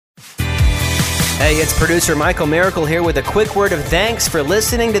Hey, it's producer Michael Miracle here with a quick word of thanks for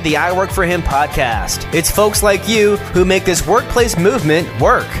listening to the I Work For Him podcast. It's folks like you who make this workplace movement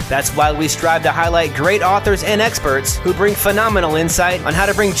work. That's why we strive to highlight great authors and experts who bring phenomenal insight on how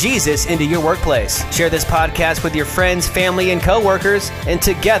to bring Jesus into your workplace. Share this podcast with your friends, family, and coworkers, and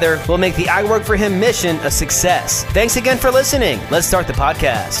together we'll make the I Work For Him mission a success. Thanks again for listening. Let's start the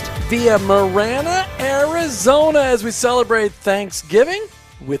podcast. Via Marana, Arizona, as we celebrate Thanksgiving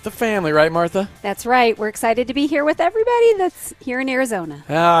with the family, right, Martha? That's right. We're excited to be here with everybody that's here in Arizona.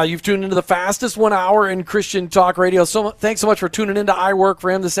 You've tuned into the fastest 1 hour in Christian talk radio. Thanks so much for tuning into I Work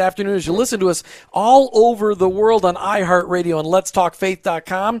For Him this afternoon as you listen to us all over the world on iHeartRadio and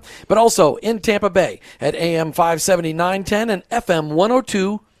letstalkfaith.com, but also in Tampa Bay at AM 570, 910 and FM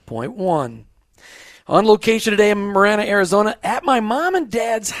 102.1. On location today in Marana, Arizona, at my mom and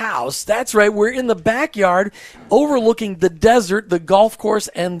dad's house. That's right, we're in the backyard overlooking the desert, the golf course,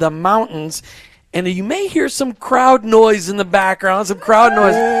 and the mountains. And you may hear some crowd noise in the background, some crowd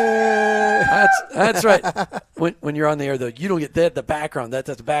noise. That's right. When you're on the air, though, you don't get that, the background.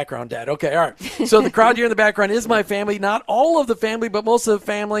 That's the background, Dad. Okay, all right. So the crowd here in the background is my family. Not all of the family, but most of the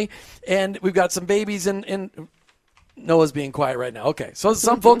family. And we've got some babies in Noah's being quiet right now. Okay, so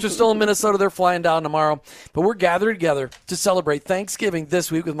some folks are still in Minnesota. They're flying down tomorrow. But we're gathered together to celebrate Thanksgiving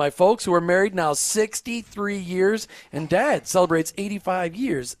this week with my folks who are married now 63 years. And Dad celebrates 85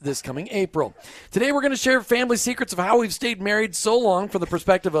 years this coming April. Today we're going to share family secrets of how we've stayed married so long from the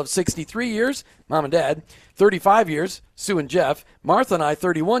perspective of 63 years, Mom and Dad, 35 years, Sue and Jeff, Martha and I,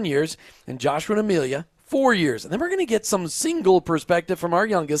 31 years, and Joshua and Amelia, 4 years. And then we're going to get some single perspective from our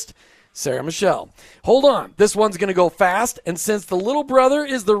youngest, Sarah Michelle. Hold on. This one's going to go fast, and since the little brother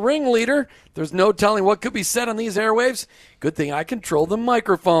is the ringleader, there's no telling what could be said on these airwaves. Good thing I control the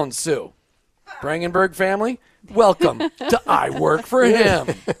microphone, Sue. Brangenberg family, welcome to I Work For Him.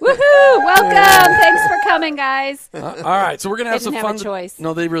 Woohoo! Welcome. Thanks for coming, guys. All right, so we're going to have some fun. A choice.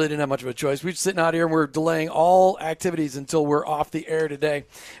 No, they really didn't have much of a choice. We're sitting out here, and we're delaying all activities until we're off the air today.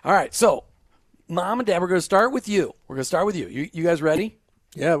 All right, so Mom and Dad, we're going to start with you. You guys ready?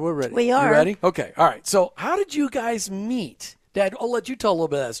 Yeah, we're ready. We are. You ready? Okay. All right. So how did you guys meet? Dad, I'll let you tell a little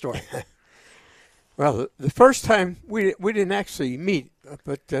bit of that story. Well, the first time we didn't actually meet,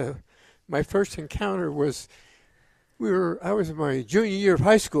 but my first encounter was I was in my junior year of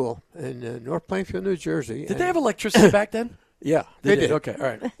high school in North Plainfield, New Jersey. Did they have electricity back then? Yeah, they did. Okay. All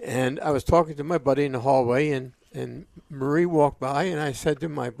right. And I was talking to my buddy in the hallway, and Marie walked by, and I said to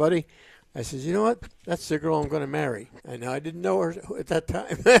my buddy, I said, you know what? That's the girl I'm going to marry. And I didn't know her at that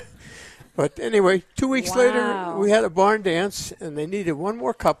time. But anyway, 2 weeks later, we had a barn dance, and they needed one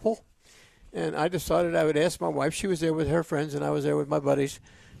more couple. And I decided I would ask my wife. She was there with her friends, and I was there with my buddies.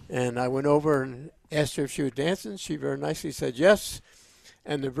 And I went over and asked her if she was dancing. She very nicely said yes.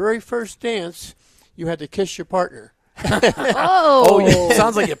 And the very first dance, you had to kiss your partner. Oh,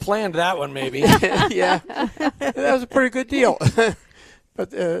 sounds like you planned that one, maybe. Yeah, that was a pretty good deal.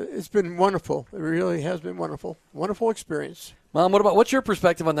 But it's been wonderful. It really has been wonderful. Wonderful experience. Mom, what's your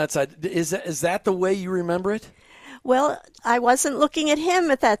perspective on that side? Is that the way you remember it? Well, I wasn't looking at him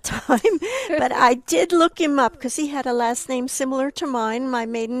at that time, but I did look him up because he had a last name similar to mine. My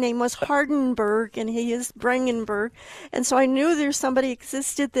maiden name was Hardenberg, and he is Brangenberg. And so I knew there's somebody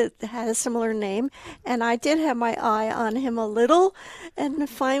existed that had a similar name, and I did have my eye on him a little. And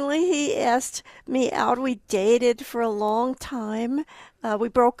finally, he asked me out. We dated for a long time. We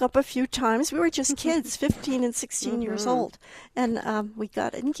broke up a few times. We were just kids, 15 and 16 years old. And we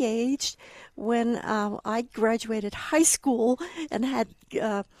got engaged when I graduated high school and had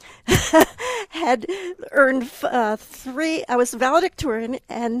earned three. I was valedictorian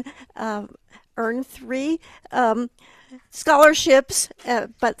and earned three scholarships,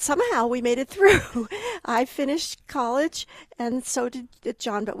 but somehow we made it through. I finished college, and so did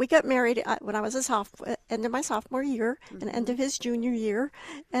John. But we got married when I was end of my sophomore year and end of his junior year.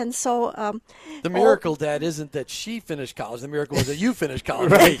 And so the miracle, Dad, isn't that she finished college. The miracle was that you finished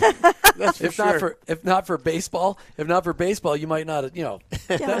college. Right. That's for if sure. not for baseball, you might not have.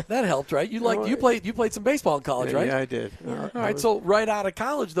 That helped, right? You played some baseball in college, right? Yeah, I did. Yeah. All right. So right out of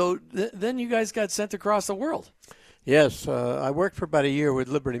college, though, then you guys got sent across the world. Yes, I worked for about a year with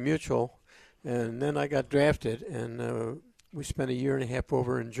Liberty Mutual, and then I got drafted, and we spent a year and a half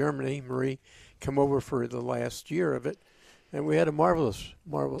over in Germany. Marie came over for the last year of it, and we had a marvelous.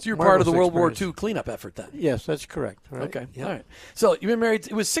 So you're part of the World War experience. II cleanup effort then? Yes, that's correct. Right? Okay, Yep. all right. So you've been married,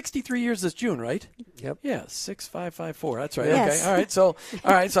 it was 63 years this June, right? Yep. Yeah, 6554, that's right. Yes. Okay, all right. So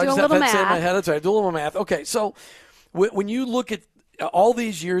I Do just a have little to say in my math. head, that's right, do a little math. Okay, so when you look at all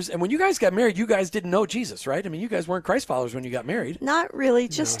these years, and when you guys got married, you guys didn't know Jesus, right? I mean, you guys weren't Christ followers when you got married. Not really,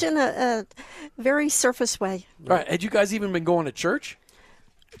 just in a very surface way. All right. Had you guys even been going to church?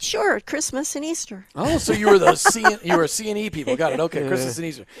 Sure, at Christmas and Easter. Oh, so you were you were C&E people. Got it. Okay, Christmas and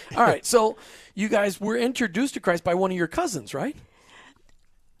Easter. All right. So you guys were introduced to Christ by one of your cousins, right?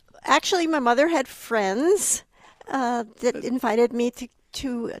 Actually, my mother had friends that invited me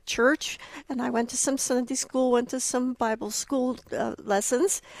to a church, and I went to some Sunday school, went to some Bible school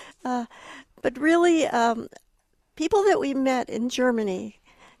lessons. But really, people that we met in Germany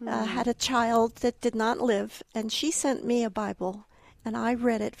had a child that did not live, and she sent me a Bible, and I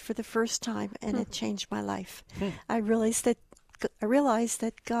read it for the first time, and it changed my life. I realized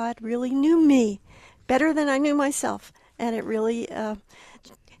that God really knew me better than I knew myself, and it really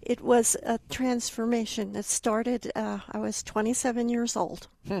it was a transformation that started. I was 27 years old.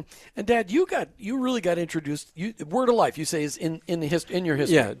 And Dad, you really got introduced. Word of Life, you say, is in your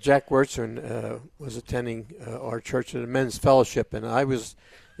history. Yeah, Jack Wurtzen was attending our church at a men's fellowship, and I was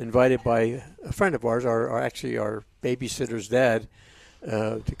invited by a friend of ours, actually our babysitter's dad,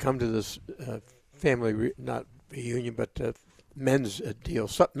 to come to this family not reunion, but men's deal,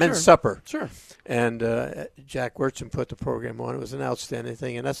 men's supper. Sure. And Jack Wurtzen put the program on. It was an outstanding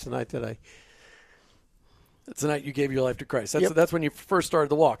thing, and that's the night that That's the night you gave your life to Christ. Yep. That's when you first started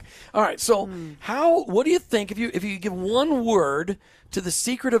the walk. All right. So what do you think if you give one word to the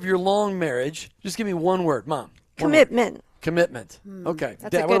secret of your long marriage? Just give me one word, Mom. Commitment. Word. Commitment. Okay.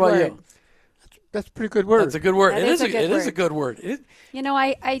 That's Dad, a what good about word. you? That's a pretty good word. That's a good word. That It is is a a good good word.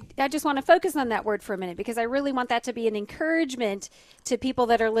 I just want to focus on that word for a minute because I really want that to be an encouragement to people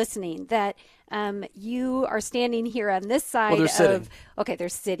that are listening that you are standing here on this side they're sitting. of, okay, they're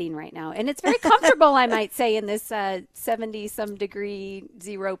sitting right now. And it's very comfortable, I might say, in this 70-some degree,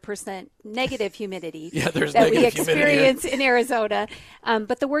 0% negative humidity there's that we negative humidity here. experience in Arizona.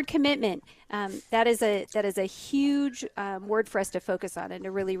 But the word commitment, that is a huge word for us to focus on and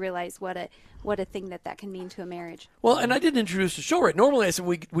to really realize what a thing that can mean to a marriage. Well, and I didn't introduce the show right. Normally, I said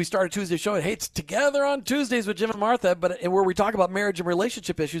we started Tuesday show. Hey, it's Together on Tuesdays with Jim and Martha, and where we talk about marriage and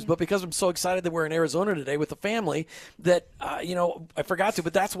relationship issues. But because I'm so excited that we're in Arizona today with the family, that I forgot to.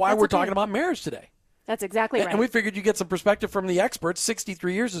 But that's why we're talking about marriage today. That's exactly right. And we figured you get some perspective from the experts.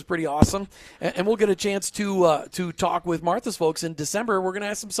 63 years is pretty awesome, and we'll get a chance to talk with Martha's folks in December. We're going to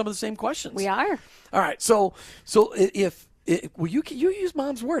ask them some of the same questions. We are. All right. So if you use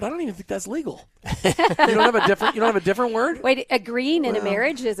Mom's word. I don't even think that's legal. You don't have a different word? Wait, agreeing in a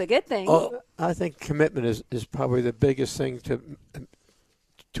marriage is a good thing. I think commitment is probably the biggest thing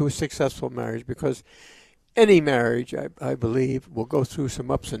to a successful marriage, because any marriage, I believe, will go through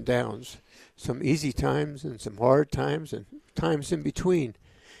some ups and downs, some easy times and some hard times and times in between.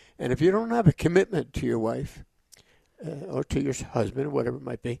 And if you don't have a commitment to your wife or to your husband, whatever it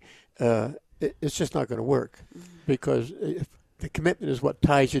might be, it's just not going to work, because the commitment is what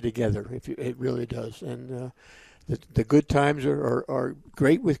ties you together. It really does. And the good times are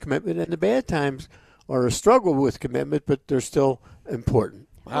great with commitment, and the bad times are a struggle with commitment, but they're still important.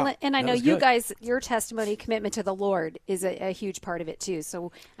 Wow. Well, and I That know was you good. guys, your testimony, commitment to the Lord is a huge part of it too.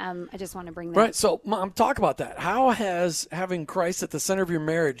 So I just want to bring that. Right. So, Mom, talk about that. How has having Christ at the center of your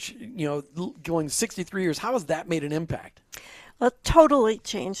marriage, going 63 years, how has that made an impact? Well, it totally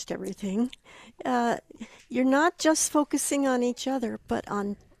changed everything. You're not just focusing on each other, but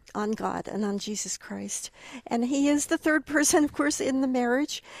on God and on Jesus Christ. And He is the third person, of course, in the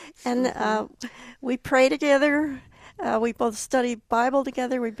marriage. And we pray together. We both study Bible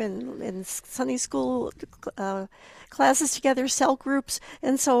together. We've been in Sunday school classes together, cell groups.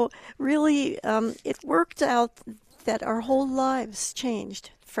 And so really it worked out that our whole lives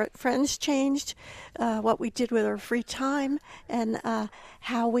changed. Friends changed, what we did with our free time, and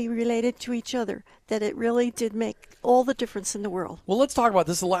how we related to each other, that it really did make all the difference in the world. Well, let's talk about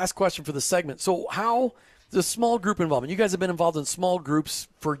this. The last question for the segment. So how the small group involvement, you guys have been involved in small groups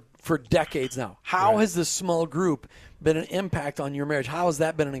for decades now. How has this small group been an impact on your marriage? How has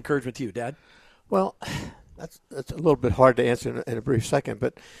that been an encouragement to you, Dad? Well, that's a little bit hard to answer in a brief second,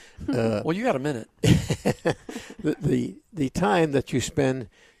 but Well, you got a minute. the time that you spend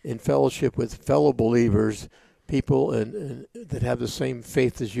in fellowship with fellow believers, people and that have the same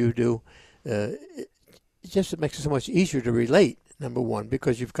faith as you do, it makes it so much easier to relate. Number one,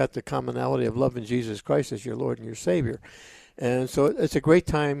 because you've got the commonality of loving Jesus Christ as your Lord and your Savior. And so it's a great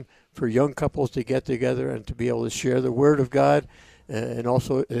time for young couples to get together and to be able to share the Word of God and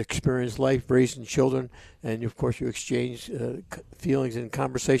also experience life raising children. And of course, you exchange feelings and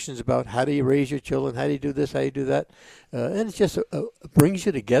conversations about how do you raise your children, how do you do this, how do you do that, and it just brings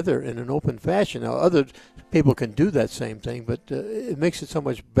you together in an open fashion. Now, other people can do that same thing, but it makes it so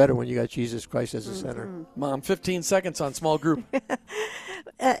much better when you got Jesus Christ as the center. Mom, 15 seconds on small group.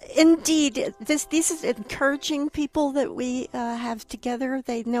 Indeed, these is encouraging people that we have together.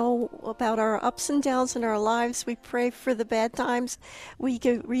 They know about our ups and downs in our lives. We pray for the bad times. We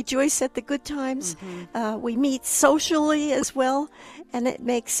rejoice at the good times. We meet socially as well, and it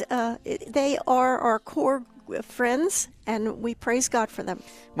makes they are our core friends, and we praise God for them.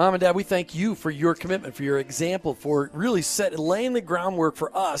 Mom and Dad, we thank you for your commitment, for your example, for really laying the groundwork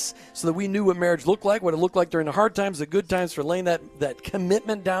for us so that we knew what marriage looked like, what it looked like during the hard times, the good times, for laying that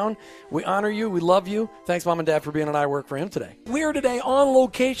commitment down. We honor you. We love you. Thanks, Mom and Dad, for being on I Work for Him today. We are today on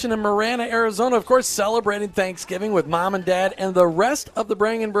location in Marana, Arizona, of course, celebrating Thanksgiving with Mom and Dad and the rest of the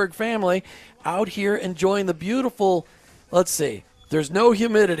Brangenberg family out here enjoying the beautiful, let's see, there's no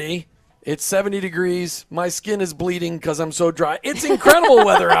humidity. It's 70 degrees. My skin is bleeding because I'm so dry. It's incredible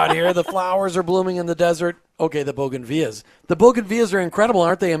weather out here. The flowers are blooming in the desert. Okay, the bougainvilleas. The bougainvilleas are incredible,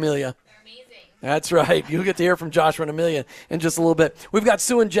 aren't they, Amelia? They're amazing. That's right. You'll get to hear from Joshua and Amelia in just a little bit. We've got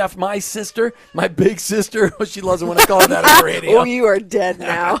Sue and Jeff, my sister, my big sister. She loves it when I call her that on the radio. Oh, you are dead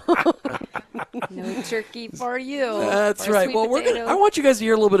now. No turkey for you. That's right. Well, I want you guys to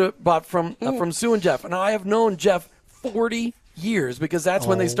hear a little bit about from Sue and Jeff. And I have known Jeff 40 years, because that's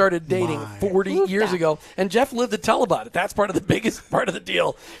when they started dating 40 years ago. And Jeff lived to tell about it. That's part of the biggest part of the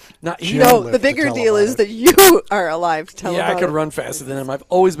deal. Now, the bigger deal is that you are alive to tell about it. Yeah, I could run faster than him. I've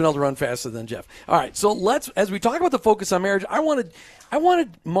always been able to run faster than Jeff. All right, so as we talk about the focus on marriage, I wanted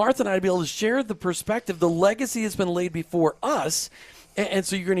Martha and I to be able to share the perspective, the legacy that's been laid before us. And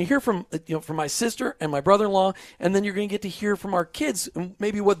so you're going to hear from my sister and my brother-in-law, and then you're going to get to hear from our kids,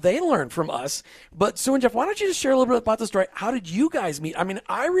 maybe what they learned from us. But Sue and Jeff, why don't you just share a little bit about the story? How did you guys meet? I mean,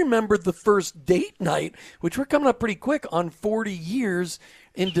 I remember the first date night, which we're coming up pretty quick on 40 years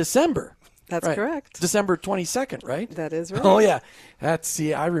in December. That's correct. December 22nd, right? That is right. Oh, yeah.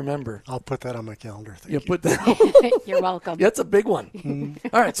 I remember. I'll put that on my calendar. Thank You you. put that. You're welcome. That's a big one.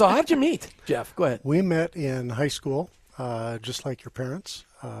 All right, so how'd you meet, Jeff? Go ahead. We met in high school, just like your parents,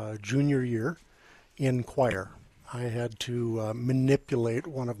 junior year in choir. I had to manipulate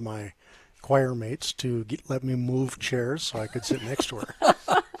one of my choir mates to let me move chairs so I could sit next to her.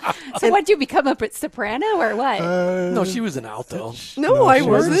 So what, did you become a soprano or what? No, she was an alto. No, I she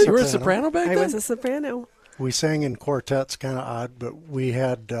wasn't. You were a soprano back then? I was a soprano. We sang in quartets, kind of odd, but we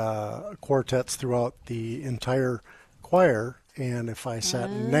had quartets throughout the entire choir. And if I sat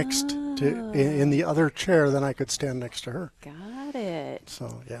next to in the other chair, then I could stand next to her. Got it.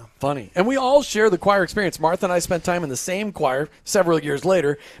 So, yeah. Funny. And we all share the choir experience. Martha and I spent time in the same choir several years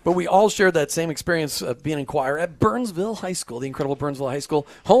later, but we all shared that same experience of being in choir at Burnsville High School, the incredible Burnsville High School,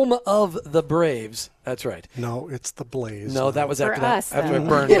 home of the Braves. That's right. No, it's the Blaze. No, that was For after us, that. After though. it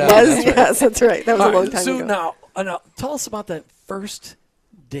burned It down. was, That's right. yes, that's right. That was All a long right, time Sue, ago. now, tell us about that first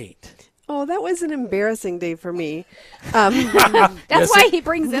date. Oh, that was an embarrassing day for me. That's why he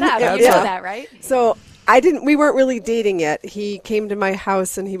brings it up. You know that, right? So we weren't really dating yet. He came to my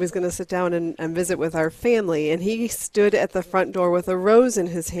house and he was going to sit down and visit with our family. And he stood at the front door with a rose in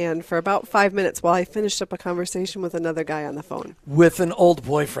his hand for about 5 minutes while I finished up a conversation with another guy on the phone. With an old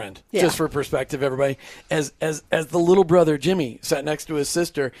boyfriend, Yeah. just for perspective, everybody. As the little brother, Jimmy, sat next to his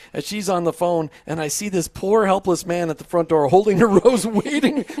sister, as she's on the phone, and I see this poor, helpless man at the front door holding a rose,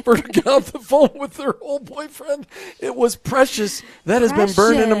 waiting for her to get off the phone with her old boyfriend. It was precious. That has been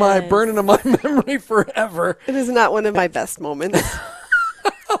burned into my memory forever. It is not one of my best moments.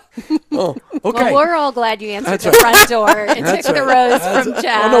 Oh, okay. Well, we're all glad you answered That's the right. front door and took the rose from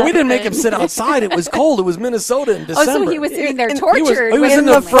Jeff. Oh, no, we didn't make him sit outside. It was cold. It was Minnesota in Oh, December. so he was sitting there He was- tortured. he was with in in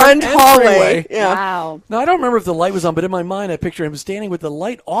the front hallway. entryway. Yeah. Wow. Now, I don't remember if the light was on, but in my mind, I picture him standing with the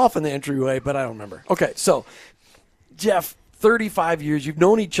light off in the entryway, but I don't remember. Okay, so, Jeff, 35 years. You've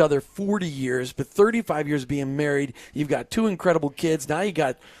known each other 40 years, but 35 years being married. You've got 2 incredible kids. Now you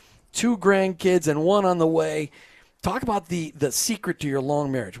got 2 grandkids and 1 on the way. Talk about the secret to your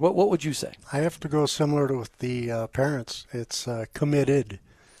long marriage. What would you say? I have to go similar to with the parents. It's committed.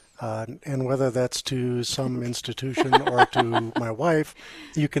 And whether that's to some institution or to my wife,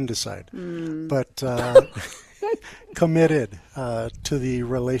 you can decide. But committed to the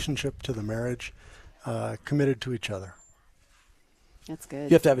relationship, to the marriage, committed to each other. That's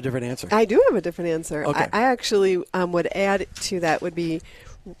good. You have to have a different answer. I do have a different answer. Okay. I actually would add to that would be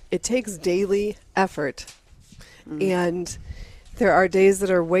it takes daily effort. And there are days that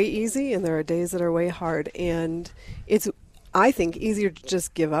are way easy and there are days that are way hard. And it's I think, easier to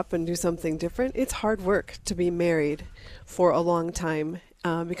just give up and do something different. It's hard work to be married for a long time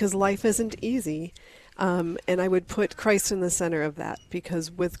because life isn't easy. And I would put Christ in the center of that,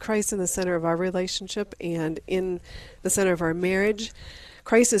 because with Christ in the center of our relationship and in the center of our marriage,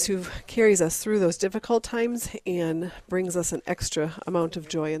 Christ is who carries us through those difficult times and brings us an extra amount of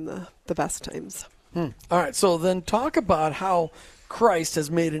joy in the best times. All right, so then talk about how Christ has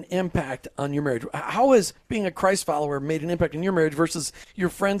made an impact on your marriage. How has being a Christ follower made an impact on your marriage versus your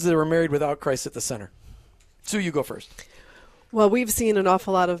friends that were married without Christ at the center? Sue, you go first. Well, we've seen an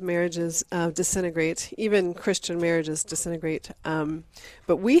awful lot of marriages disintegrate, even Christian marriages disintegrate.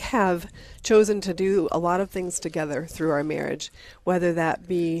 But we have chosen to do a lot of things together through our marriage, whether that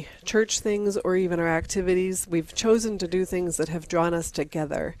be church things or even our activities. We've chosen to do things that have drawn us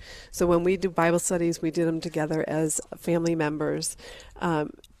together. So when we do Bible studies, we did them together as family members.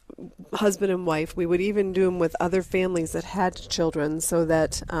 Husband and wife. We would even do them with other families that had children so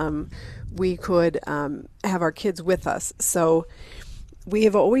that we could have our kids with us. So we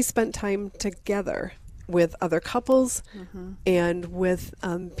have always spent time together with other couples and with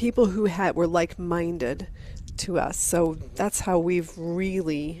people who were like-minded to us. So that's how we've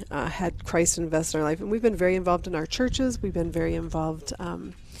really had Christ invest in our life. And we've been very involved in our churches. We've been very involved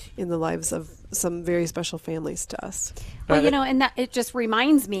in the lives of some very special families to us. Well, and that it just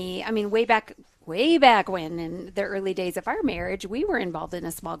reminds me, I mean, way back when in the early days of our marriage, we were involved in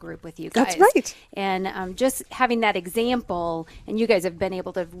a small group with you guys. That's right. And just having that example, and you guys have been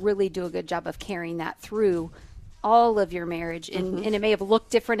able to really do a good job of carrying that through all of your marriage. And it may have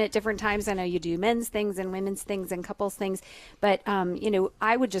looked different at different times. I know you do men's things and women's things and couples things. But,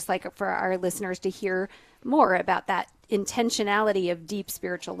 I would just like for our listeners to hear more about that intentionality of deep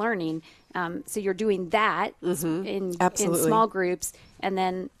spiritual learning. So you're doing that in small groups, and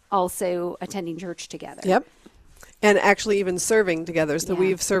then also attending church together. Yep. And actually even serving together. So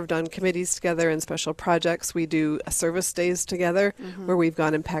we've served on committees together and special projects. We do service days together where we've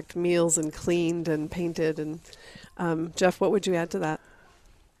gone and packed meals and cleaned and painted. And Jeff, what would you add to that?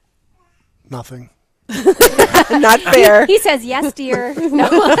 Nothing. Not fair. He says, yes, dear. No.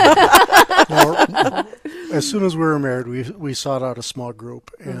 No, as soon as we were married, we sought out a small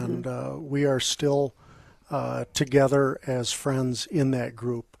group, and we are still together as friends in that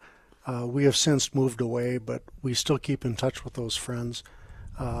group. We have since moved away, but we still keep in touch with those friends.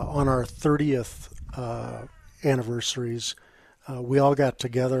 On our 30th anniversaries, we all got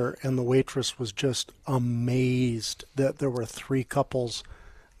together, and the waitress was just amazed that there were 3 couples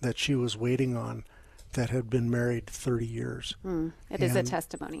that she was waiting on that had been married 30 years. It is a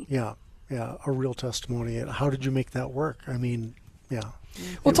testimony. Yeah, a real testimony. How did you make that work? I mean, yeah.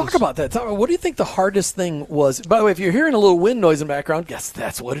 Well, talk about that. What do you think the hardest thing was? By the way, if you're hearing a little wind noise in the background, guess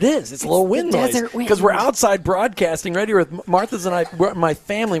that's what it is. It's a little wind noise. Because we're outside broadcasting right here with Martha's and my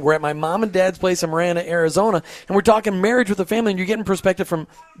family. We're at my mom and dad's place in Marana, Arizona, and we're talking marriage with the family, and you're getting perspective from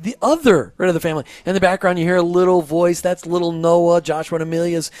the other end of the family. In the background, you hear a little voice. That's little Noah, Joshua and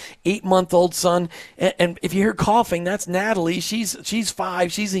Amelia's 8-month-old son. And if you hear coughing, that's Natalie. She's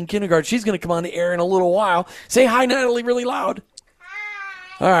 5. She's in kindergarten. She's going to come on the air in a little while. Say hi, Natalie, really loud.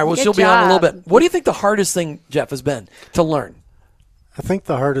 All right, well, she'll be on in a little bit. What do you think the hardest thing, Jeff, has been to learn? I think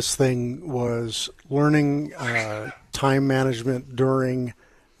the hardest thing was learning time management during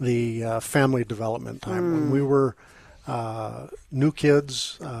the family development time. When we were new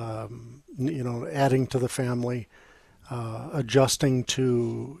kids, adding to the family, adjusting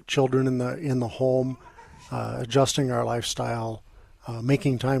to children in the home, adjusting our lifestyle,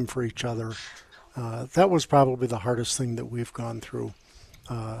 making time for each other. That was probably the hardest thing that we've gone through.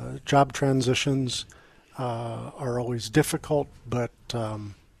 Job transitions are always difficult, but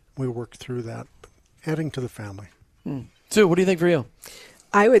we work through that. Adding to the family. Sue, what do you think for you?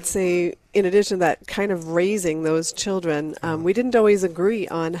 I would say, in addition to that, kind of raising those children, we didn't always agree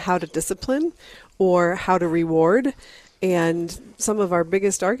on how to discipline or how to reward. And some of our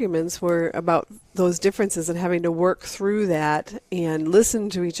biggest arguments were about those differences and having to work through that and listen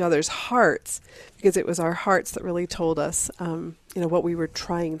to each other's hearts, because it was our hearts that really told us, what we were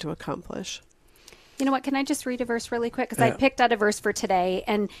trying to accomplish. You know what? Can I just read a verse really quick? Because I picked out a verse for today,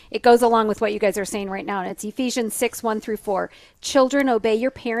 and it goes along with what you guys are saying right now. And it's Ephesians 6:1-4. Children, obey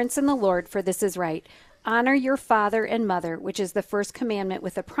your parents in the Lord, for this is right. Honor your father and mother, which is the first commandment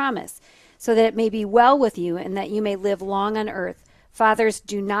with a promise, so that it may be well with you and that you may live long on earth. Fathers,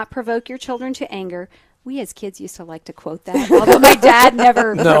 do not provoke your children to anger, We as kids used to like to quote that, although my dad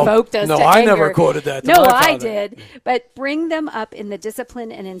never provoked us to anger. No, I never quoted that to No, my I father. did. But bring them up in the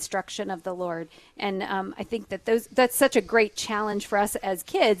discipline and instruction of the Lord. And I think that's such a great challenge for us as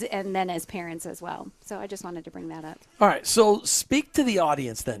kids and then as parents as well. So I just wanted to bring that up. All right, so speak to the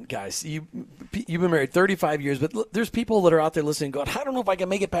audience then, guys. You've been married 35 years, but there's people that are out there listening going, I don't know if I can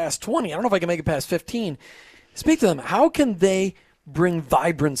make it past 20. I don't know if I can make it past 15. Speak to them. How can they bring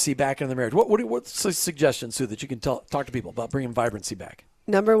vibrancy back into the marriage? What's a suggestion, Sue, that you can talk to people about bringing vibrancy back?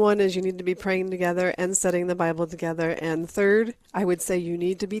 Number one is you need to be praying together and studying the Bible together. And third, I would say you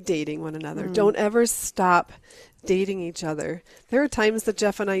need to be dating one another. Don't ever stop dating each other. There are times that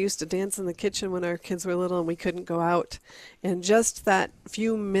Jeff and I used to dance in the kitchen when our kids were little and we couldn't go out. And just that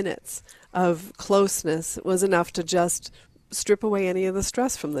few minutes of closeness was enough to just strip away any of the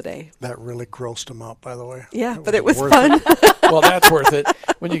stress from the day. That really grossed him out, by the way. Yeah, but it was worth fun. Well, that's worth it.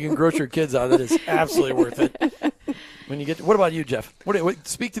 When you can gross your kids out, it is absolutely worth it. When you what about you, Jeff?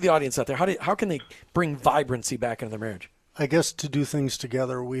 Speak to the audience out there. How can they bring vibrancy back into their marriage? I guess to do things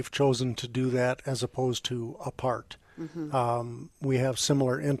together, we've chosen to do that as opposed to apart. We have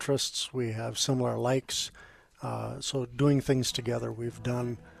similar interests. We have similar likes. So doing things together, we've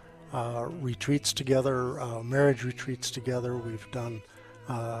done retreats together, marriage retreats together. We've done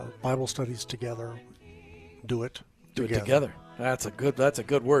Bible studies together. Do it together. That's a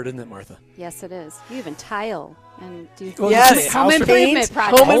good word, isn't it, Martha? Yes, it is. You even tile and do Yes, home house improvement paint,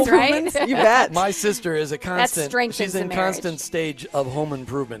 projects, home right? improvements, you bet. My sister is a constant. strengthens She's in the marriage. constant stage of home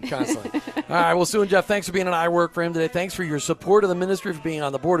improvement constantly. All right. Well, Sue and Jeff, thanks for being on I Work for Him today. Thanks for your support of the ministry, for being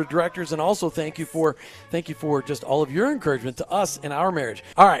on the board of directors, and also thank you for just all of your encouragement to us in our marriage.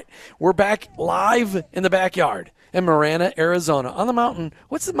 All right, we're back live in the backyard in Marana, Arizona, on the mountain.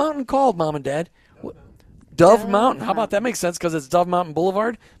 What's the mountain called, Mom and Dad? Dove Mountain. How about that? Makes sense because it's Dove Mountain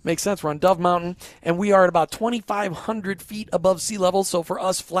Boulevard. Makes sense. We're on Dove Mountain, and we are at about 2,500 feet above sea level. So for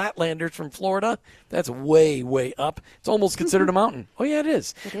us flatlanders from Florida, that's way, way up. It's almost considered a mountain. Oh, yeah, it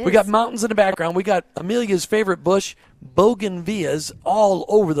is. We got mountains in the background. We got Amelia's favorite bush, bougainvilleas, all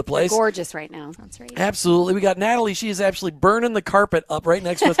over the place. Gorgeous right now. That's right. Absolutely. We got Natalie. She is actually burning the carpet up right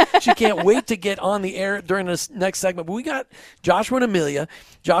next to us. She can't wait to get on the air during this next segment. But we got Joshua and Amelia.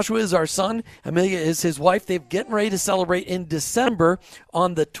 Joshua is our son. Amelia is his wife. They're getting ready to celebrate in December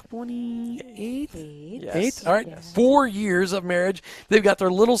on the 28th? Yes. All right. Yes. 4 years of marriage. They've got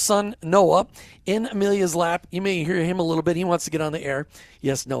their little son, Noah, in Amelia's lap. You may hear him a little bit. He wants to get on the air.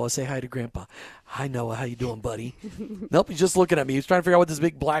 Yes, Noah, say hi to Grandpa. Hi, Noah. How you doing, buddy? Nope, he's just looking at me. He's trying to figure out what this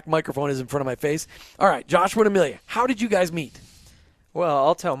big black microphone is in front of my face. All right, Joshua and Amelia, how did you guys meet? Well,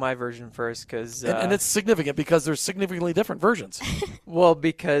 I'll tell my version first because... and it's significant because there's significantly different versions. Well,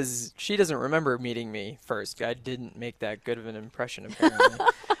 because she doesn't remember meeting me first. I didn't make that good of an impression, apparently.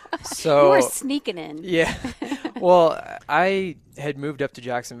 So You were sneaking in. Yeah. Well, I had moved up to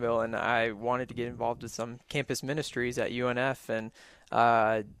Jacksonville, and I wanted to get involved with some campus ministries at UNF, and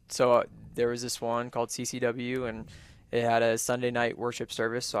so there was this one called CCW, and it had a Sunday night worship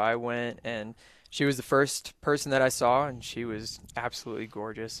service, so I went, and she was the first person that I saw, and she was absolutely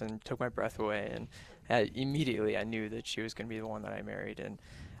gorgeous and took my breath away, and immediately I knew that she was going to be the one that I married, and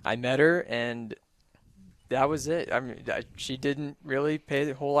I met her, and that was it. I mean, she didn't really pay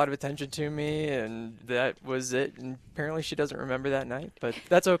a whole lot of attention to me, and that was it, and apparently she doesn't remember that night, but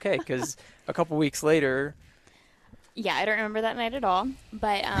that's okay, because a couple weeks later... Yeah, I don't remember that night at all,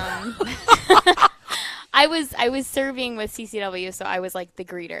 but I was serving with CCW, so I was like the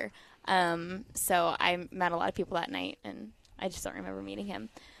greeter. So I met a lot of people that night, and I just don't remember meeting him.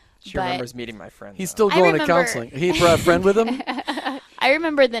 She remembers meeting my friend. He's though. still going to counseling. He brought a friend with him? I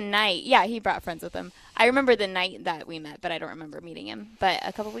remember the night. Yeah, he brought friends with him. I remember the night that we met, but I don't remember meeting him. But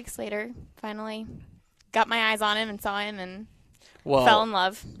a couple weeks later, finally got my eyes on him and saw him and fell in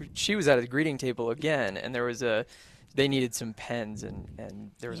love. She was at a greeting table again, and there was they needed some pens,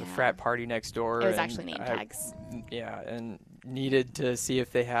 and there was a frat party next door. It was actually name tags. Yeah, and needed to see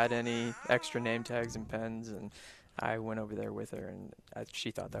if they had any extra name tags and pens, and I went over there with her, and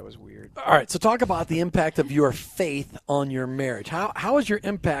she thought that was weird. All right, so talk about the impact of your faith on your marriage. How is your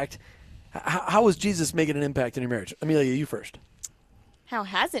impact, how is Jesus making an impact in your marriage? Amelia, you first. How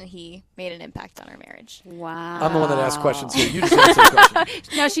hasn't he made an impact on our marriage? Wow. I'm the one that asks questions here. You just answer the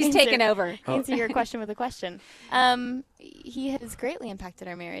question. No, she's taken over. Answer your question with a question. He has greatly impacted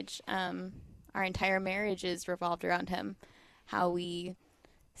our marriage. Our entire marriage is revolved around him. How we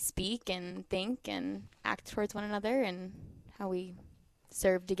speak and think and act towards one another, and how we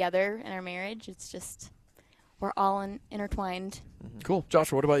serve together in our marriage. It's just, we're all intertwined. Cool.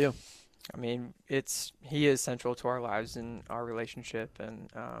 Joshua, what about you? I mean, he is central to our lives and our relationship, and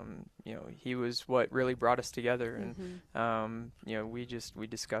he was what really brought us together. And we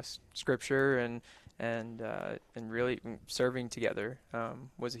discussed scripture and really serving together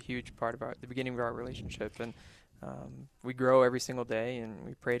was a huge part of the beginning of our relationship. And we grow every single day, and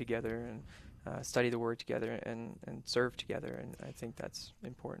we pray together and study the Word together and serve together, and I think that's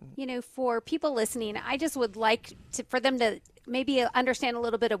important. For people listening, I just would like for them to maybe understand a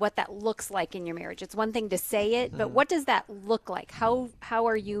little bit of what that looks like in your marriage. It's one thing to say it, but what does that look like? How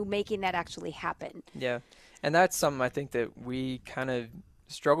are you making that actually happen? Yeah, and that's something I think that we kind of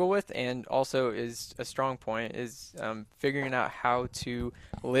struggle with, and also is a strong point, is figuring out how to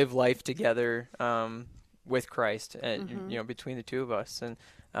live life together with Christ, and between the two of us. And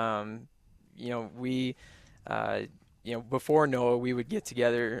we before Noah, we would get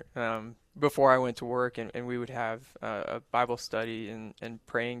together before I went to work, and we would have a Bible study and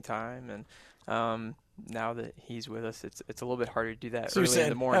praying time. And now that he's with us, it's a little bit harder to do that early in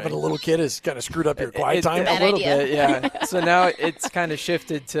the morning. Having a little kid has kind of screwed up your quiet time a little idea. bit, yeah. So now it's kind of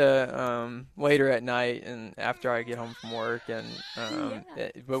shifted to later at night and after I get home from work, and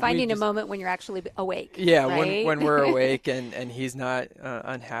but finding a moment when you're actually awake. Yeah, right? when we're awake and he's not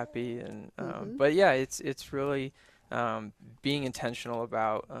unhappy, and but yeah, it's really being intentional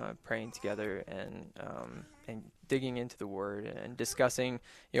about praying together and digging into the Word and discussing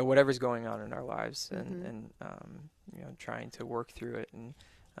whatever's going on in our lives, and trying to work through it. And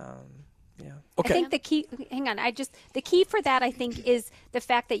Okay. I think the key for that, I think, is the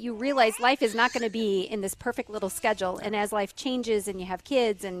fact that you realize life is not going to be in this perfect little schedule. And as life changes and you have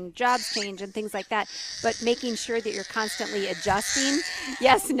kids and jobs change and things like that, but making sure that you're constantly adjusting.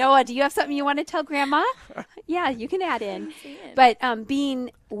 Yes, Noah, do you have something you want to tell Grandma? Yeah, you can add in. But being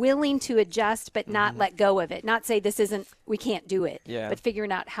willing to adjust but not let go of it. Not say we can't do it, but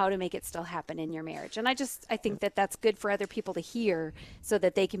figuring out how to make it still happen in your marriage. And I think that that's good for other people to hear so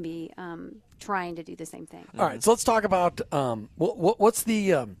that they can be trying to do the same thing. All right, so let's talk about what's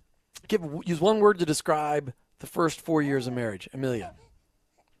the use one word to describe the first 4 years of marriage. Amelia.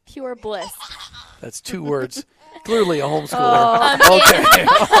 Pure bliss. That's 2 words. Clearly a homeschooler. Okay.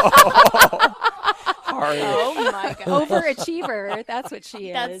 Oh my God. Overachiever. That's what she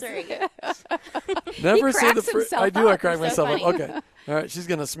is. That's right. Never say the cracks I do. I crack So myself up. funny. Okay. All right. She's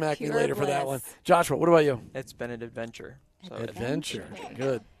gonna smack me Pure later for that one. bliss. Joshua, what about you? it's been an adventure. So Adventure.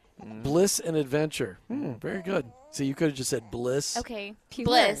 Good. Bliss and adventure. Very good. See, you could have just said bliss. Okay. Pure.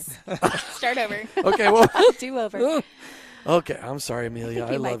 Bliss. Start over. Okay. Well. Do over. Okay. I'm sorry, Amelia. I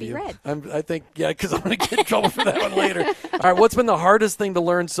think you might love be you. red. I think because I'm gonna get in trouble for that one later. All right. What's been the hardest thing to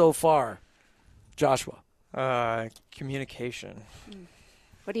learn so far, Joshua? Communication.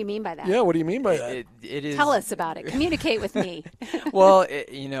 What do you mean by that? Yeah. What do you mean by that? It is. Tell us about it. Communicate with me. Well,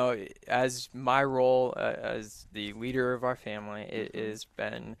 as my role as the leader of our family, it has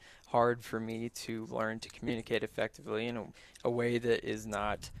been hard for me to learn to communicate effectively in a way that is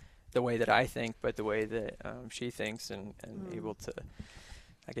not the way that I think, but the way that she thinks, and able to,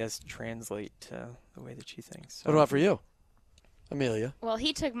 I guess, translate the way that she thinks. So. What about for you, Amelia? Well,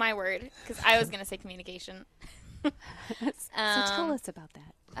 he took my word because I was going to say communication. So tell us about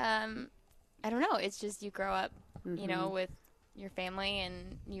that. I don't know. It's just you grow up, with your family,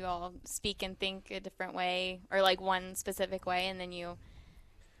 and you all speak and think a different way, or like one specific way, and then you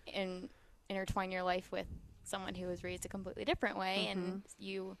intertwine your life with someone who was raised a completely different way, and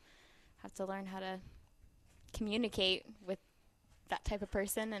you have to learn how to communicate with that type of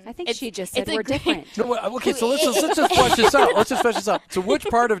person. And I think she just said we're great- different. No, okay, so let's just flesh this out. Let's just flesh this out. So which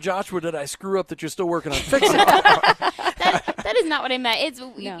part of Joshua did I screw up that you're still working on fixing? That is not what I meant. It's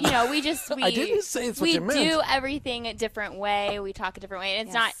we I didn't say it's what we you meant. do everything a different way. We talk a different way, and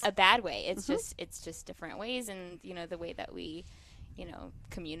it's not a bad way. It's just different ways, and the way that we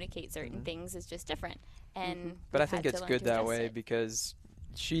communicate certain things is just different. And But I we've think had to it's learn good to that adjust way it. because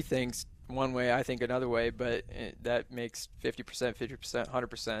she thinks one way, I think another way, but that makes 50%, 50%,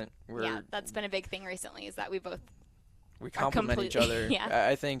 100%. Yeah, that's been a big thing recently. Is that we complement each other. Yeah.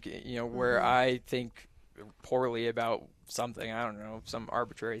 I think where I think poorly about something, I don't know, some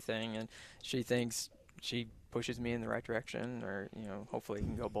arbitrary thing, and she thinks she pushes me in the right direction, or hopefully it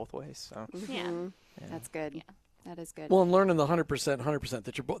can go both ways. So Yeah. That's good. Yeah. That is good. Well, and learning the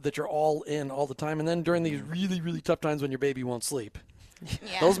 100% that you're all in all the time, and then during these really, really tough times when your baby won't sleep,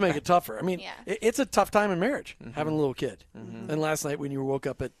 Yeah. those make it tougher. I mean, Yeah. it's a tough time in marriage having a little kid. And last night when you woke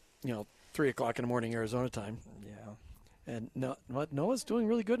up at 3:00 in the morning Arizona time, and Noah's doing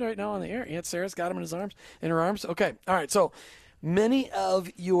really good right now on the air. Aunt Sarah's got him in her arms. Okay, all right. So many of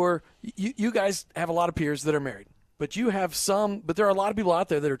you guys have a lot of peers that are married. but you have some, but there are a lot of people out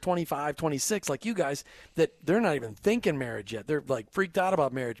there that are 25, 26, like you guys, that they're not even thinking marriage yet. They're like freaked out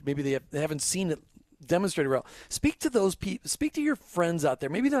about marriage. Maybe they haven't seen it demonstrated well. Speak to those people, speak to your friends out there,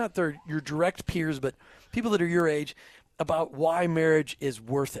 maybe not your direct peers, but people that are your age, about why marriage is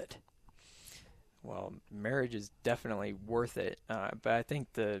worth it. Well, marriage is definitely worth it, but I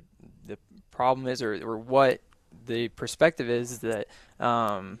think the problem is, or what the perspective is that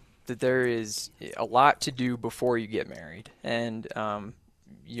that there is a lot to do before you get married, and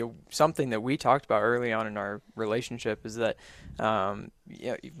something that we talked about early on in our relationship is that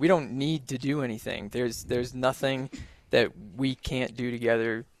we don't need to do anything. There's nothing that we can't do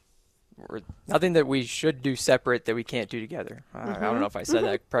together, or nothing that we should do separate that we can't do together. I don't know if I said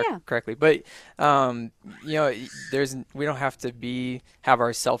that correctly, but we don't have to have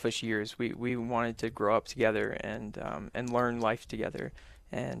our selfish years. We wanted to grow up together and learn life together,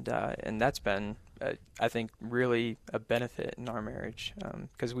 and that's been I think really a benefit in our marriage,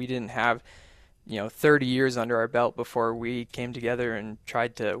 because we didn't have 30 years under our belt before we came together and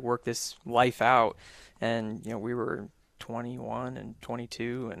tried to work this life out, and we were 21 and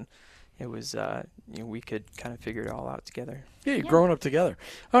 22, and it was, we could kind of figure it all out together. Yeah, you're growing up together.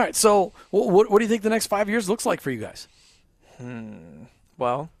 All right, so what do you think the next 5 years looks like for you guys?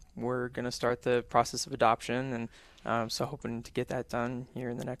 Well, we're going to start the process of adoption, and so hoping to get that done here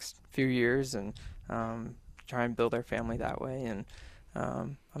in the next few years, and try and build our family that way. And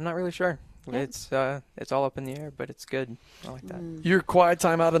I'm not really sure. Yeah. It's all up in the air, but it's good. I like that. Your quiet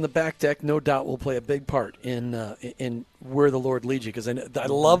time out on the back deck, no doubt, will play a big part in where the Lord leads you. Because I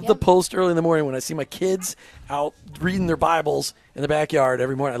love the post early in the morning when I see my kids out reading their Bibles in the backyard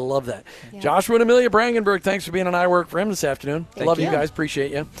every morning. I love that. Yeah. Joshua and Amelia Brangenberg, thanks for being on I Work for Him this afternoon. Love you guys.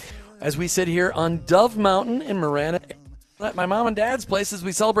 Appreciate you. As we sit here on Dove Mountain in Marana, at my mom and dad's place, as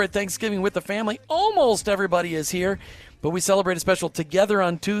we celebrate Thanksgiving with the family, almost everybody is here. But we celebrate a special Together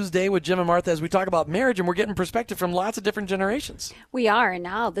on Tuesday with Jim and Martha as we talk about marriage, and we're getting perspective from lots of different generations. We are, and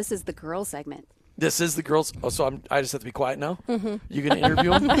now this is the girl segment. This is the girls. Oh, so I just have to be quiet now? Mm-hmm. You going to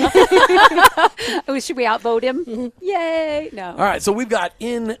interview him? Should we outvote him? Mm-hmm. Yay! No. All right, so we've got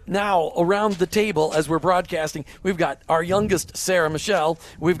in now around the table as we're broadcasting, we've got our youngest, Sarah Michelle.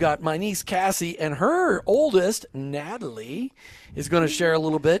 We've got my niece, Cassie, and her oldest, Natalie, is going to share a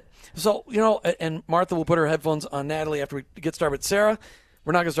little bit. So, and Martha will put her headphones on Natalie after we get started. But Sarah,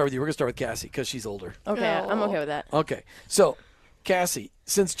 we're not going to start with you. We're going to start with Cassie because she's older. Okay, I'm okay with that. Okay, so Cassie,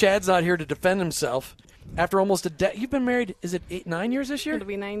 since Chad's not here to defend himself, after almost a decade, you've been married, is it 9 years this year? It'll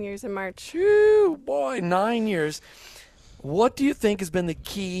be 9 years in March. Phew, boy, 9 years. What do you think has been the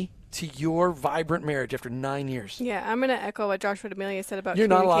key to your vibrant marriage after 9 years? Yeah, I'm going to echo what Joshua and Amelia said about You're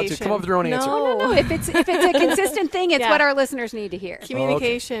not allowed to. Come up with your own answer. No. If it's a consistent thing, it's what our listeners need to hear.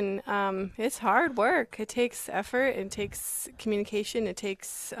 Communication, it's hard work. It takes effort. It takes communication. It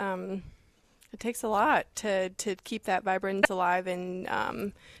takes a lot to keep that vibrance alive,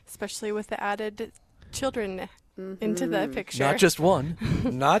 and especially with the added children into the picture. Not just one,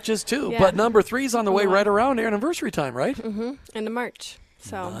 not just two, but number 3's on the way right around anniversary time, right? Mm-hmm. End of March.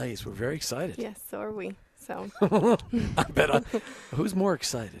 So nice. We're very excited. Yes, so are we. So I bet who's more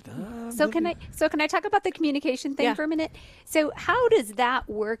excited? So can I talk about the communication thing for a minute? So how does that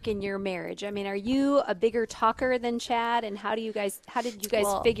work in your marriage? I mean, are you a bigger talker than Chad? And how did you guys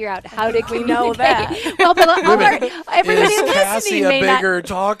figure out how to communicate? We know that. Well, but everybody is listening Cassie may a bigger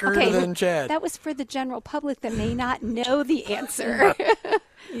talker than Chad? That was for the general public that may not know the answer.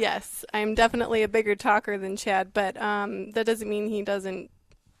 Yes, I'm definitely a bigger talker than Chad, but that doesn't mean he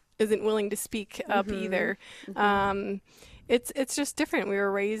isn't willing to speak up either. Mm-hmm. It's just different. We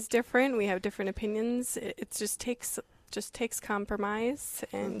were raised different. We have different opinions. It just takes compromise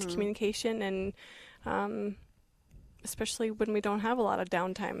and communication, and especially when we don't have a lot of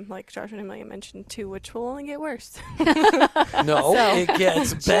downtime, like Josh and Amelia mentioned too, which will only get worse. It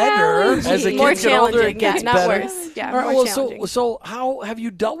gets better as the kids get older. It gets not better. Worse. Yeah, right, more challenging. So how have you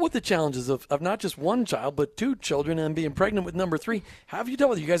dealt with the challenges of not just one child, but 2 children and being pregnant with number 3? How have you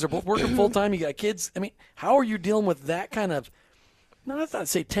dealt with it? You guys are both working full time. You got kids. I mean, how are you dealing with that kind of, not to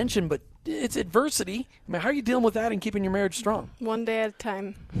say tension, but it's adversity. I mean, how are you dealing with that and keeping your marriage strong? One day at a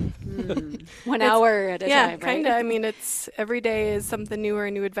time. 1 hour at a time, Yeah, kind of. I mean, it's every day is something new or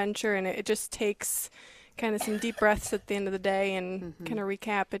a new adventure, and it just takes kind of some deep breaths at the end of the day and kind of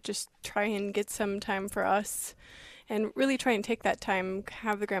recap it. Just try and get some time for us and really try and take that time,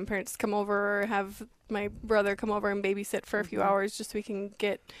 have the grandparents come over or have my brother come over and babysit for a few hours just so we can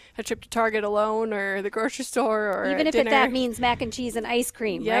get a trip to Target alone or the grocery store or Even if dinner. that means mac and cheese and ice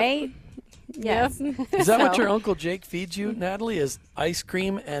cream, Yep. right? Yes. Yep. Is that what So- your Uncle Jake feeds you, Natalie, is ice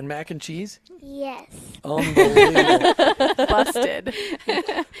cream and mac and cheese? Yes. Unbelievable. Busted.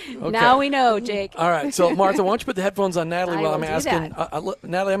 Okay. Now we know, Jake. All right, so Martha, why don't you put the headphones on Natalie I while will I'm do asking. that.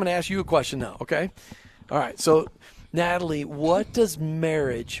 Natalie, I'm going to ask you a question now, okay? All right, so Natalie, what does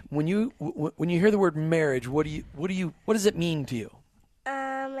marriage, when you hear the word marriage, what does it mean to you?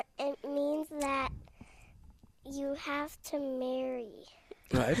 It means that you have to marry.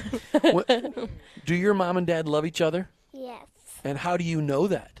 Right. Do your mom and dad love each other? Yes. And how do you know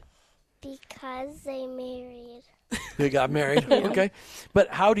that? Because they married. They got married. Okay. But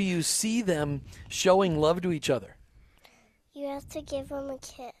how do you see them showing love to each other? You have to give them a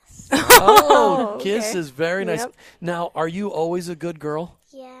kiss. Oh, okay. kiss is very nice. Yep. Now, are you always a good girl?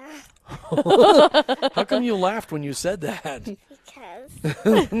 Yeah. How come you laughed when you said that?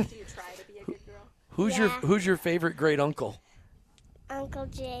 Because Who's your favorite great uncle? Uncle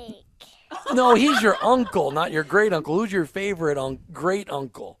Jake. No, he's your uncle, not your great uncle. Who's your favorite great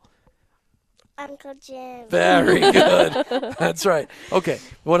uncle? Uncle Jim. Very good. That's right. Okay.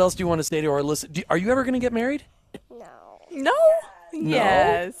 What else do you want to say to our listeners? Are you ever going to get married? No. No.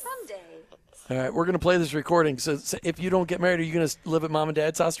 Yes. All right. We're going to play this recording. So if you don't get married, are you going to live at mom and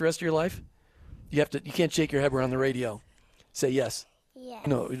dad's house the rest of your life? You can't shake your head. We're on the radio. Say yes. Yes.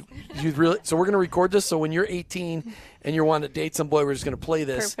 No, you really. So we're going to record this. So when you're 18 and you're wanting to date some boy, we're just going to play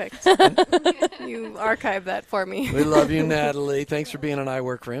this. Perfect. You archive that for me. We love you, Natalie. Thanks for being on I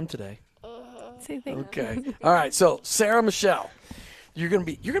Work for Him today. Say thank you. Okay. All right. So Sarah Michelle, you're going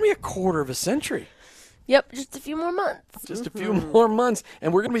to be a quarter of a century. Yep, just a few more months. Just a few more months,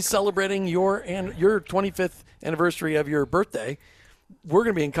 and we're going to be celebrating your 25th anniversary of your birthday. We're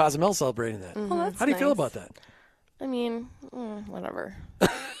going to be in Cozumel celebrating that. Well, that's How do you feel nice. about that? I mean, whatever.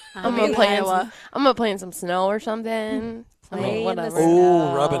 I'm in Iowa. I'm gonna play in some snow or something. I Play mean, in the whatever.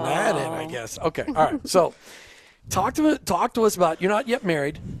 snow. Oh, rubbing that in, I guess. Okay. All right. So talk to us about, you're not yet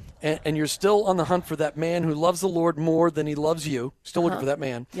married, and you're still on the hunt for that man who loves the Lord more than he loves you. Still looking for that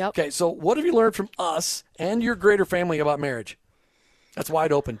man. Yep. Okay. So what have you learned from us and your greater family about marriage? That's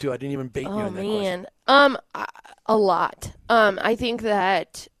wide open too. I didn't even bait you Oh in that question. man, a lot. I think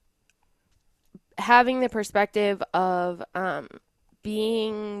that having the perspective of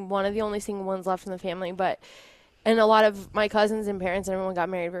being one of the only single ones left in the family, and a lot of my cousins and parents and everyone got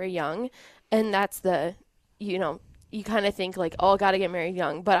married very young, and that's you kind of think like, oh, I got to get married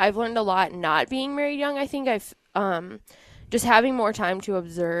young, but I've learned a lot not being married young. I think I've just having more time to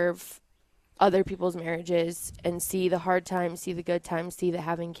observe other people's marriages and see the hard times, see the good times, see the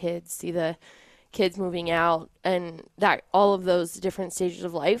having kids, see the kids moving out, and that all of those different stages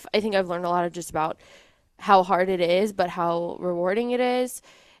of life. I think I've learned a lot of just about how hard it is, but how rewarding it is,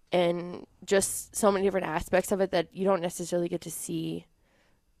 and just so many different aspects of it that you don't necessarily get to see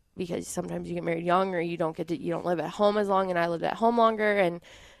because sometimes you get married young, or you don't live at home as long, and I lived at home longer, and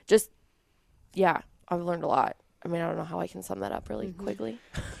just, yeah, I've learned a lot. I mean, I don't know how I can sum that up really quickly.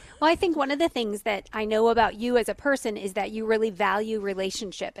 Well, I think one of the things that I know about you as a person is that you really value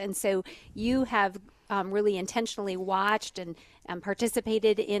relationship. And so you have really intentionally watched and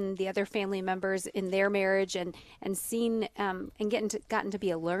participated in the other family members in their marriage and seen and gotten to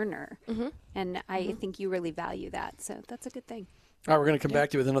be a learner. And I think you really value that. So that's a good thing. All right, we're going to come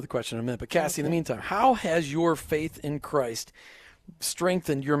back to you with another question in a minute. But Cassie, in the meantime, how has your faith in Christ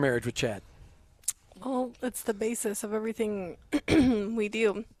strengthened your marriage with Chad? Well, it's the basis of everything we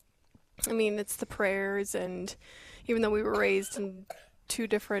do. I mean, it's the prayers, and even though we were raised in two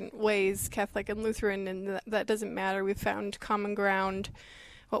different ways, Catholic and Lutheran, and that doesn't matter. We found common ground,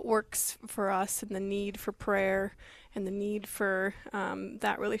 what works for us, and the need for prayer, and the need for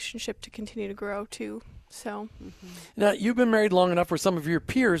that relationship to continue to grow too. So, Now, you've been married long enough where some of your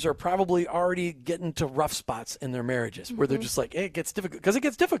peers are probably already getting to rough spots in their marriages where they're just like, hey, it gets difficult. Because it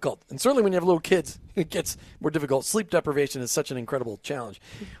gets difficult. And certainly when you have little kids, it gets more difficult. Sleep deprivation is such an incredible challenge.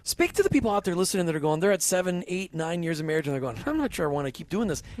 Speak to the people out there listening that are going, they're at 7, 8, 9 years of marriage, and they're going, I'm not sure I want to keep doing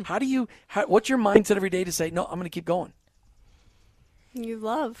this. What's your mindset every day to say, no, I'm going to keep going? you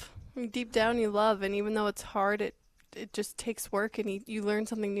love. Deep down, you love. And even though it's hard, it just takes work, and you learn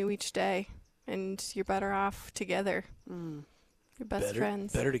something new each day. And you're better off together. You're best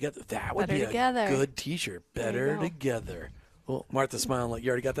friends. Better together. That would Better be together. a good T-shirt. Better go. together. Well, Martha's smiling like you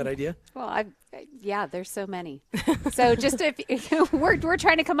already got that idea? Well, yeah, there's so many. So just if we're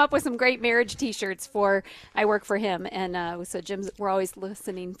trying to come up with some great marriage T-shirts for I Work for Him, and so we're always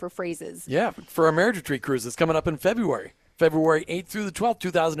listening for phrases. Yeah, for our marriage retreat cruise that's coming up in February February 8th through the 12th,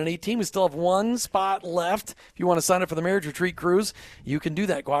 2018. We still have one spot left. If you want to sign up for the Marriage Retreat Cruise, you can do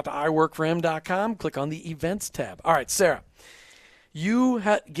that. Go out to iworkforhim.com, click on the Events tab. All right, Sarah,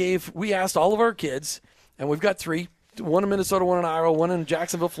 we asked all of our kids, and we've got 3, one in Minnesota, one in Iowa, one in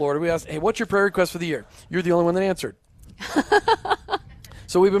Jacksonville, Florida. We asked, hey, what's your prayer request for the year? You're the only one that answered.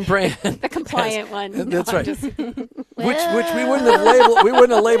 So we've been praying. The compliant one. That's right. Which we wouldn't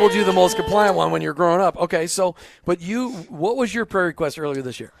have labeled you the most compliant one when you're growing up. Okay, so but what was your prayer request earlier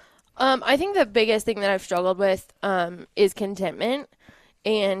this year? I think the biggest thing that I've struggled with is contentment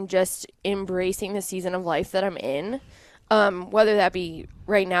and just embracing the season of life that I'm in, whether that be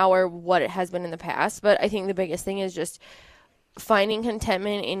right now or what it has been in the past. But I think the biggest thing is just finding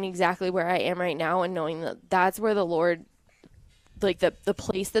contentment in exactly where I am right now and knowing that that's where the Lord, like the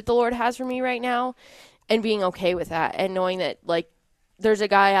place that the Lord has for me right now, and being okay with that and knowing that like there's a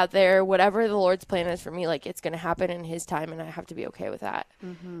guy out there, whatever the Lord's plan is for me, like it's going to happen in his time and I have to be okay with that.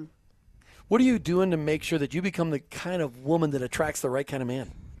 Mm-hmm. What are you doing to make sure that you become the kind of woman that attracts the right kind of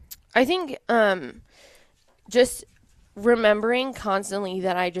man? I think just remembering constantly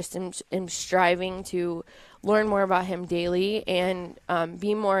that I just am striving to learn more about him daily and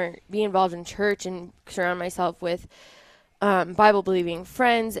be involved in church and surround myself with Bible-believing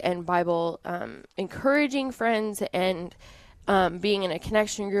friends and Bible-encouraging friends, and being in a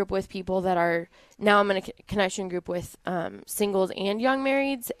connection group with people that are now I'm in a connection group with singles and young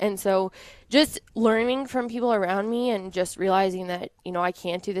marrieds. And so just learning from people around me and just realizing that, I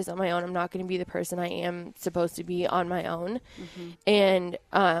can't do this on my own. I'm not going to be the person I am supposed to be on my own. Mm-hmm. And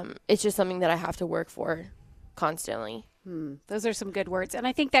it's just something that I have to work for constantly. Those are some good words. And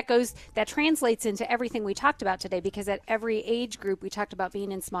I think that translates into everything we talked about today, because at every age group, we talked about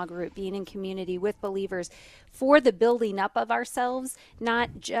being in small group, being in community with believers for the building up of ourselves,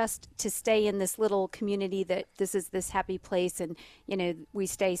 not just to stay in this little community that this is this happy place and, we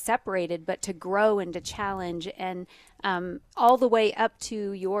stay separated, but to grow and to challenge, and all the way up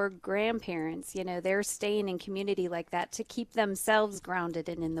to your grandparents, they're staying in community like that to keep themselves grounded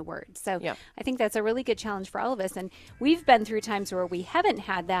and in the Word. So yeah. I think that's a really good challenge for all of us. And we've been through times where we haven't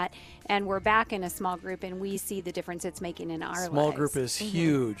had that, and we're back in a small group, and we see the difference it's making in our lives. Small group is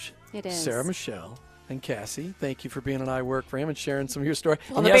huge. It is. Sarah Michelle and Cassie, thank you for being on I Work for Him and sharing some of your story.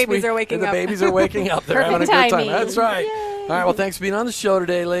 Well, the babies are waking up. The babies are waking up. They're having a good time. That's right. Yay. All right, well, thanks for being on the show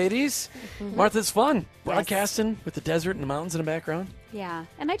today, ladies. Mm-hmm. Martha, it's fun. Broadcasting with the desert and the mountains in the background. Yeah,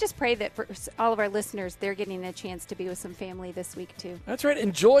 and I just pray that for all of our listeners, they're getting a chance to be with some family this week, too. That's right.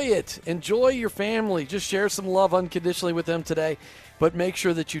 Enjoy it. Enjoy your family. Just share some love unconditionally with them today. But make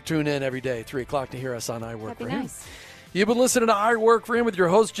sure that you tune in every day, 3 o'clock, to hear us on I Work for Him. Nice. You've been listening to I Work for Him with your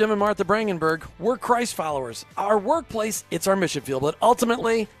hosts, Jim and Martha Brangenberg. We're Christ followers. Our workplace, it's our mission field, but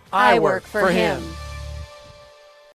ultimately, I work for Him.